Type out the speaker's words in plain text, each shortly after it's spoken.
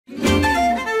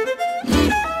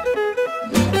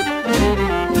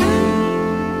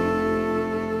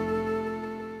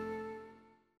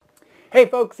Hey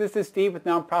folks, this is Steve with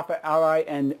Nonprofit Ally,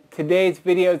 and today's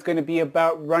video is going to be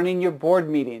about running your board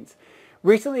meetings.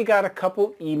 Recently got a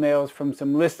couple emails from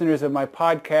some listeners of my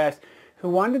podcast who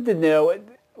wanted to know,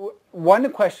 one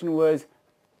question was,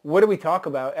 what do we talk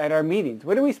about at our meetings?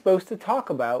 What are we supposed to talk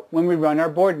about when we run our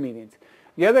board meetings?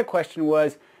 The other question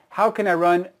was, how can I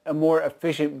run a more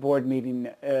efficient board meeting?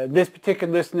 This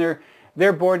particular listener,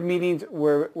 their board meetings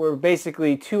were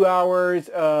basically 2 hours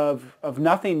of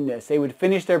nothingness. They would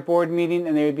finish their board meeting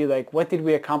and they would be like, what did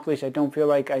we accomplish? I don't feel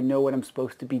like I know what I'm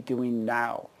supposed to be doing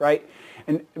now, right?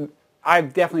 And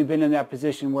I've definitely been in that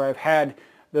position where I've had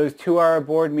those 2-hour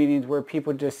board meetings where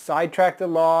people just sidetracked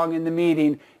along in the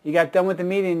meeting. You got done with the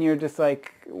meeting and you're just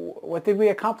like, what did we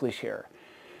accomplish here?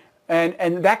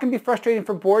 And that can be frustrating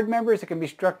for board members. It can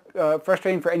be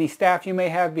frustrating for any staff you may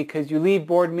have, because you leave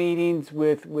board meetings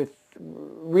with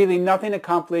really nothing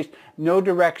accomplished, no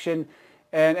direction,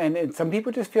 and some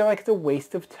people just feel like it's a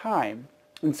waste of time.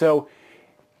 And so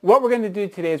what we're going to do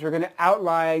today is we're going to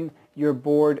outline your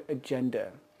board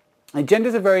agenda.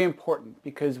 Agendas are very important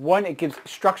because, one, it gives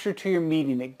structure to your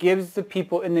meeting. It gives the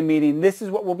people in the meeting, this is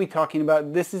what we'll be talking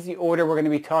about, this is the order we're going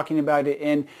to be talking about it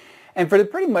in. And for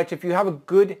pretty much, if you have a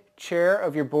good chair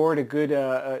of your board, a good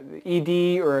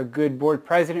ED or a good board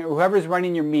president, or whoever's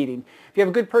running your meeting, if you have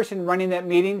a good person running that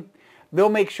meeting, they'll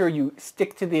make sure you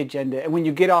stick to the agenda. And when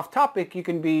you get off topic, you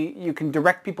can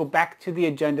direct people back to the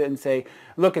agenda and say,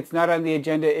 look, it's not on the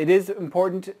agenda. It is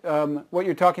important what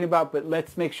you're talking about, but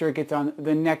let's make sure it gets on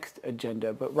the next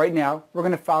agenda. But right now, we're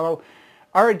going to follow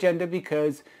our agenda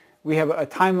because we have a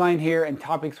timeline here and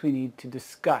topics we need to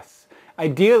discuss.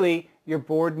 Ideally, your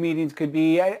board meetings could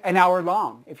be an hour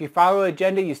long. If you follow the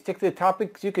agenda, you stick to the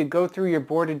topics, you could go through your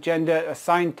board agenda,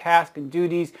 assign tasks and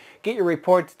duties, get your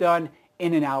reports done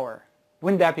in an hour.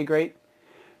 Wouldn't that be great?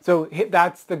 So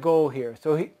that's the goal here.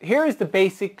 So here is the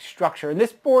basic structure. And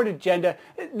this board agenda,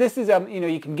 this is,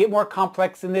 you can get more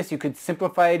complex than this. You could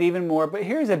simplify it even more. But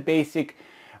here's a basic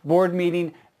board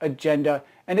meeting agenda.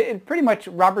 And it pretty much,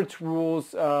 Robert's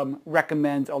Rules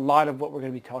recommends a lot of what we're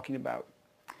going to be talking about.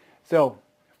 So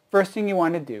first thing you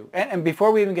want to do, and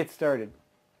before we even get started,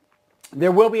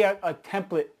 there will be a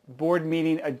template board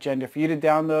meeting agenda for you to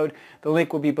download. The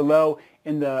link will be below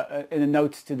in the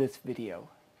notes to this video.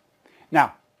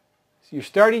 Now, so you're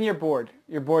starting your board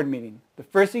meeting. The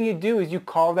first thing you do is you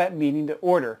call that meeting to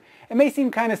order. It may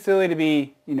seem kind of silly to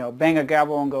be, bang a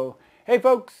gavel and go, hey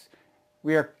folks,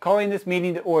 we are calling this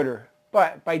meeting to order.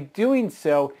 But by doing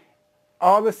so,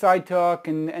 all the side talk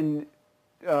and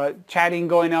chatting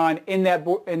going on in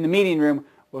the meeting room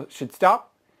should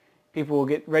stop. People will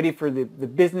get ready for the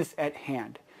business at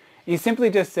hand. You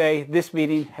simply just say, this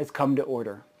meeting has come to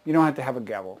order. You don't have to have a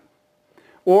gavel.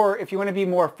 Or if you want to be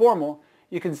more formal,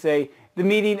 you can say, the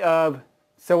meeting of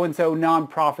so-and-so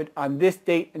nonprofit on this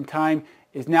date and time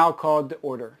is now called to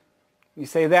order. You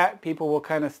say that, people will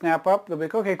kind of snap up. They'll be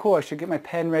like, okay, cool, I should get my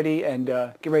pen ready and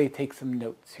get ready to take some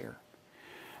notes here.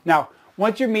 Now,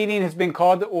 once your meeting has been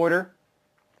called to order,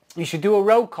 you should do a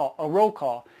roll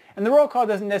call. And the roll call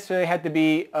doesn't necessarily have to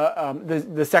be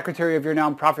the secretary of your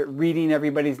nonprofit reading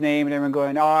everybody's name and everyone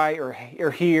going I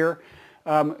or here.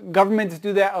 Governments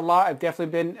do that a lot. I've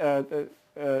definitely been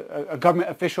a government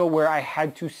official where I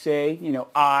had to say,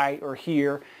 I or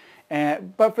here.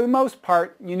 But for the most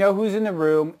part, you know who's in the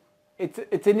room.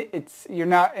 You're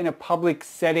not in a public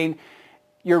setting.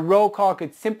 Your roll call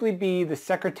could simply be the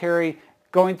secretary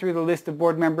going through the list of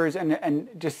board members and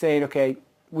just saying, okay,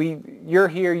 you're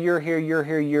here, you're here, you're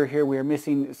here, you're here. We are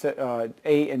missing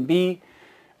A and B.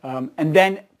 And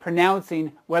then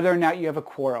pronouncing whether or not you have a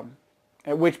quorum.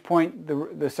 At which point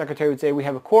the secretary would say, we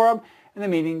have a quorum, and the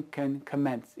meeting can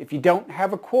commence. If you don't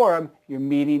have a quorum, your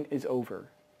meeting is over.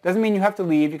 Doesn't mean you have to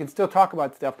leave. You can still talk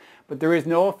about stuff, but there is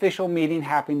no official meeting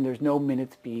happening. There's no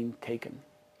minutes being taken.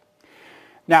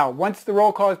 Now, once the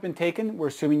roll call has been taken, we're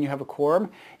assuming you have a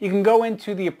quorum, you can go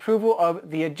into the approval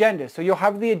of the agenda. So you'll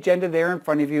have the agenda there in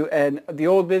front of you, and the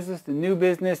old business, the new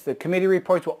business, the committee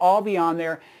reports will all be on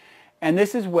there. And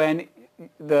this is when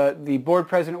the board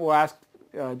president will ask,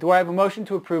 do I have a motion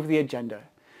to approve the agenda?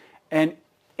 And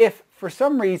if for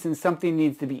some reason something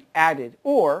needs to be added,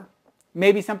 or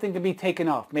maybe something to be taken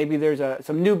off, maybe there's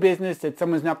some new business that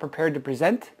someone's not prepared to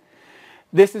present,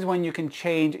 this is when you can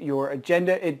change your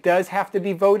agenda. It does have to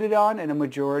be voted on, and a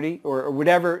majority, or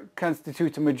whatever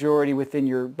constitutes a majority within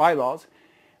your bylaws,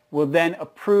 will then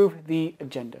approve the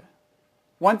agenda.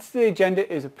 Once the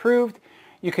agenda is approved,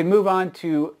 you can move on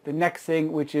to the next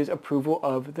thing, which is approval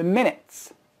of the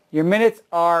minutes. Your minutes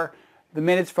are the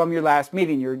minutes from your last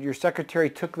meeting. Your secretary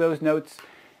took those notes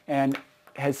and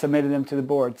has submitted them to the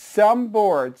board. Some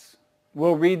boards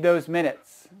will read those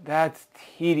minutes. That's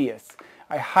tedious.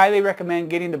 I highly recommend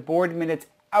getting the board minutes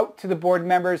out to the board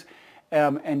members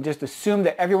and just assume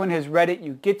that everyone has read it.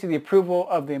 You get to the approval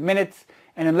of the minutes,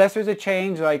 and unless there's a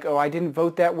change like, oh, I didn't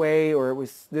vote that way, or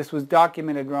this was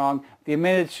documented wrong, the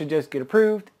minutes should just get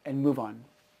approved and move on.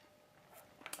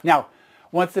 Now,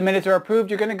 once the minutes are approved,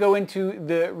 you're going to go into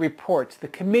the reports, the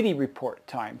committee report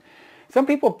time. Some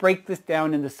people break this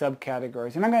down into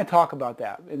subcategories, and I'm going to talk about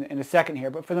that in a second here,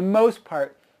 but for the most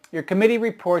part, your committee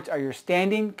reports are your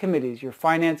standing committees, your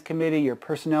finance committee, your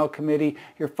personnel committee,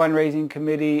 your fundraising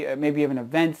committee, maybe you have an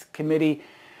events committee.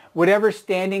 Whatever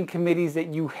standing committees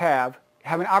that you have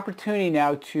an opportunity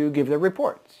now to give their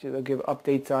reports. They'll give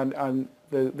updates on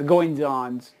the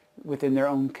goings-ons within their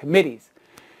own committees.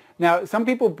 Now, some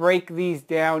people break these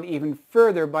down even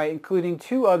further by including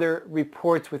two other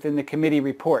reports within the committee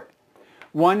report.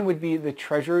 One would be the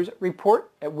treasurer's report,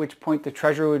 at which point the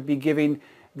treasurer would be giving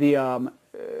the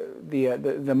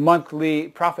monthly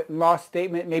profit and loss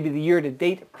statement, maybe the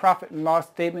year-to-date profit and loss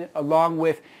statement, along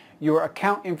with your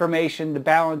account information, the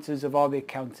balances of all the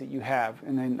accounts that you have,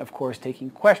 and then, of course, taking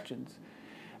questions.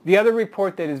 The other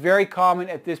report that is very common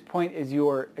at this point is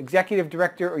your executive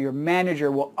director or your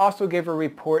manager will also give a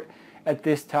report at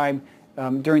this time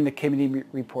during the committee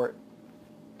report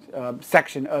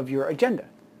section of your agenda.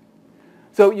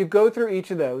 So you go through each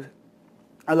of those,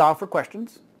 allow for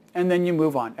questions, and then you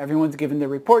move on. Everyone's given their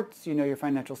reports, you know your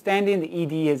financial standing, the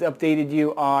ED has updated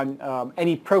you on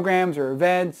any programs or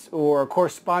events or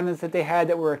correspondence that they had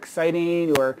that were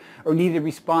exciting or needed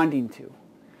responding to.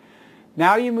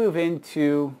 Now you move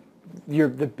into the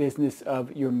business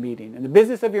of your meeting. And the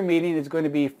business of your meeting is going to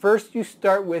be, first you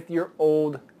start with your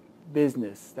old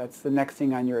business. That's the next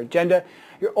thing on your agenda.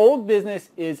 Your old business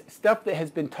is stuff that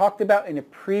has been talked about in a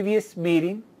previous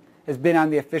meeting, has been on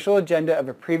the official agenda of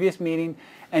a previous meeting,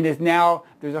 and is now,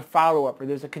 there's a follow-up, or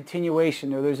there's a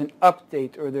continuation, or there's an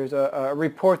update, or there's a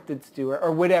report that's due,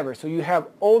 or whatever. So you have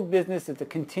old business that's a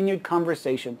continued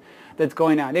conversation that's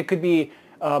going on. It could be,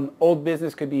 old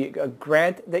business could be a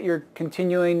grant that you're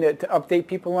continuing to update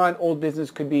people on. Old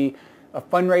business could be a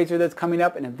fundraiser that's coming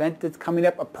up, an event that's coming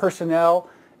up, a personnel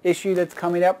issue that's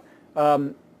coming up,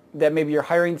 that maybe you're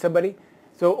hiring somebody.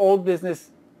 So old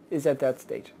business is at that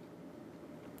stage.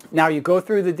 Now you go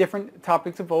through the different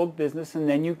topics of old business and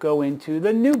then you go into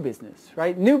the new business,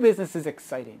 right? New business is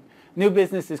exciting. New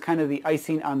business is kind of the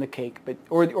icing on the cake,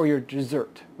 or your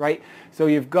dessert, right? So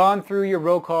you've gone through your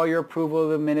roll call, your approval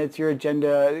of the minutes, your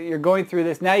agenda, you're going through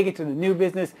this. Now you get to the new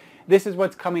business. This is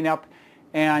what's coming up,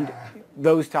 and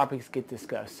those topics get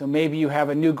discussed. So maybe you have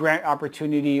a new grant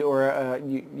opportunity or a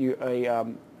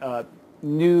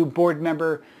new board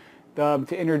member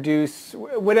to introduce,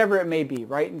 whatever it may be,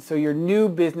 right? And so your new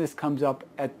business comes up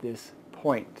at this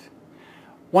point.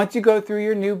 Once you go through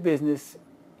your new business,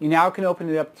 you now can open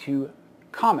it up to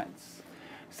comments.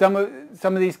 Some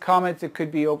of these comments, it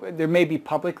could be open, there may be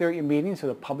public there at your meeting, so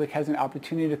the public has an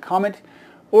opportunity to comment,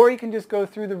 or you can just go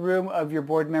through the room of your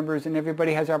board members and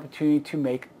everybody has the opportunity to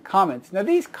make comments. Now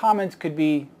these comments could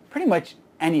be pretty much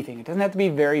anything. It doesn't have to be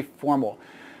very formal.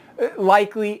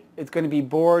 Likely it's going to be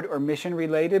board or mission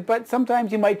related, but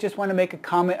sometimes you might just want to make a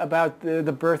comment about the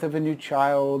birth of a new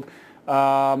child,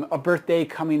 a birthday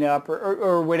coming up,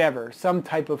 or whatever, some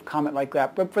type of comment like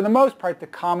that. But for the most part, the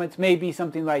comments may be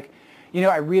something like, you know,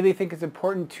 I really think it's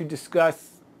important to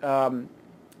discuss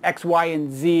X, Y,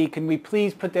 and Z. Can we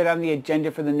please put that on the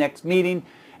agenda for the next meeting?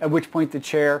 At which point the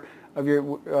chair of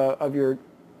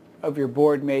your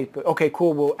board may, okay,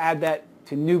 cool, we'll add that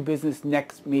to new business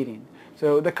next meeting.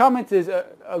 So the comments is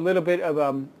a little bit of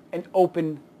an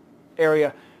open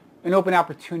area, an open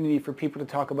opportunity for people to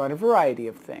talk about a variety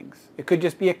of things. It could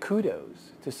just be a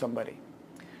kudos to somebody.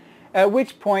 At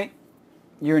which point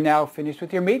you're now finished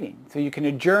with your meeting. So you can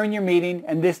adjourn your meeting,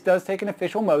 and this does take an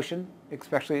official motion,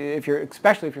 especially if you're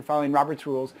following Robert's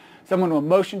rules. Someone will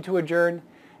motion to adjourn,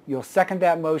 you'll second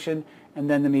that motion, and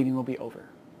then the meeting will be over.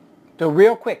 So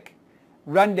real quick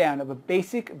rundown of a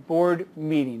basic board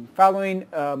meeting following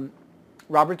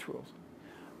Robert's rules.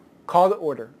 Call to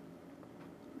order.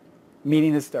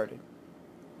 Meeting has started.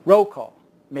 Roll call.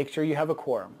 Make sure you have a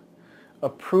quorum.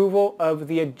 Approval of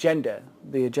the agenda.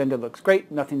 The agenda looks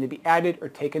great. Nothing to be added or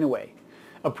taken away.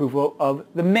 Approval of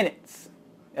the minutes.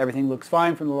 Everything looks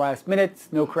fine from the last minutes.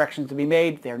 No corrections to be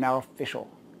made. They are now official.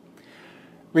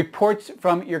 Reports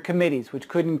from your committees, which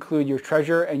could include your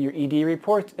treasurer and your ED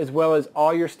reports, as well as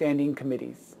all your standing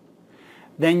committees.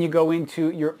 Then you go into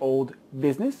your old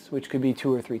business, which could be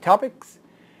 2 or 3 topics,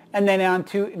 and then on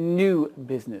to new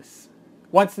business.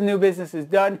 Once the new business is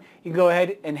done, you go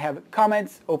ahead and have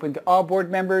comments open to all board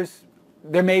members.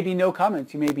 There may be no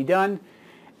comments. You may be done.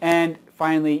 And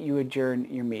finally you adjourn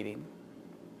your meeting.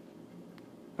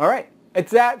 All right, it's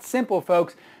that simple,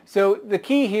 folks. So the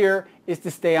key here is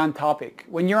to stay on topic.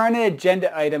 When you're on an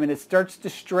agenda item and it starts to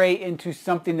stray into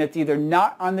something that's either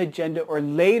not on the agenda or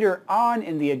later on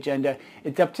in the agenda,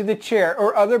 it's up to the chair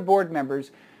or other board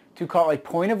members to call a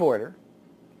point of order.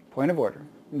 Point of order.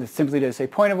 And simply to say,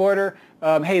 point of order,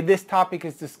 hey, this topic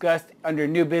is discussed under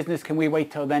new business. Can we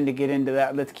wait till then to get into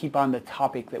that? Let's keep on the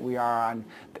topic that we are on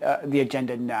the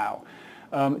agenda now.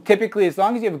 Typically, as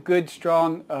long as you have a good,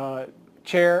 strong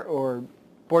chair or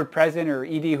board president or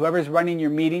ED, whoever's running your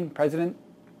meeting, president,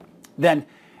 then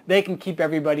they can keep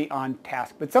everybody on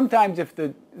task. But sometimes if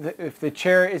the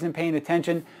chair isn't paying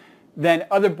attention, then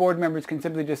other board members can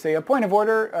simply just say, a point of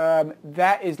order,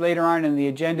 that is later on in the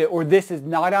agenda, or this is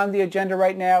not on the agenda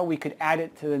right now, we could add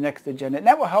it to the next agenda. And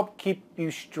that will help keep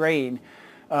you straying.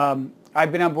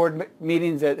 I've been on board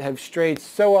meetings that have strayed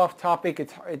so off topic,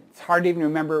 it's hard to even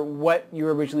remember what you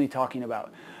were originally talking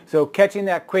about. So catching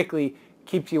that quickly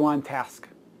keeps you on task.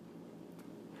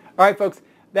 All right, folks,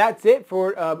 that's it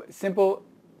for simple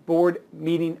board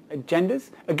meeting agendas.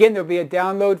 Again, there'll be a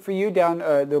download for you.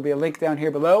 There'll be a link down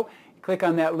here below. Click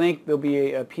on that link. There'll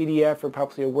be a PDF or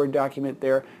possibly a Word document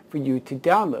there for you to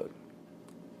download.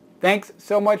 Thanks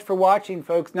so much for watching,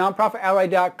 folks.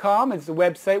 NonprofitAlly.com is the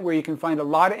website where you can find a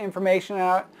lot of information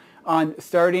out on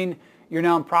starting your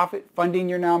nonprofit, funding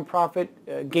your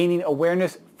nonprofit, gaining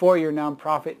awareness for your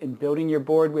nonprofit, and building your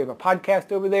board. We have a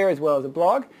podcast over there as well as a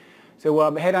blog.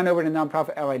 So head on over to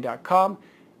NonprofitAlly.com.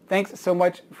 Thanks so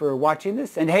much for watching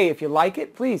this. And hey, if you like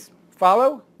it, please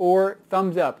follow or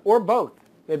thumbs up or both.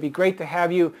 It'd be great to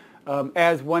have you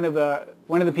as one of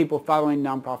the people following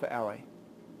Nonprofit Ally.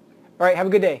 All right, have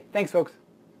a good day. Thanks, folks.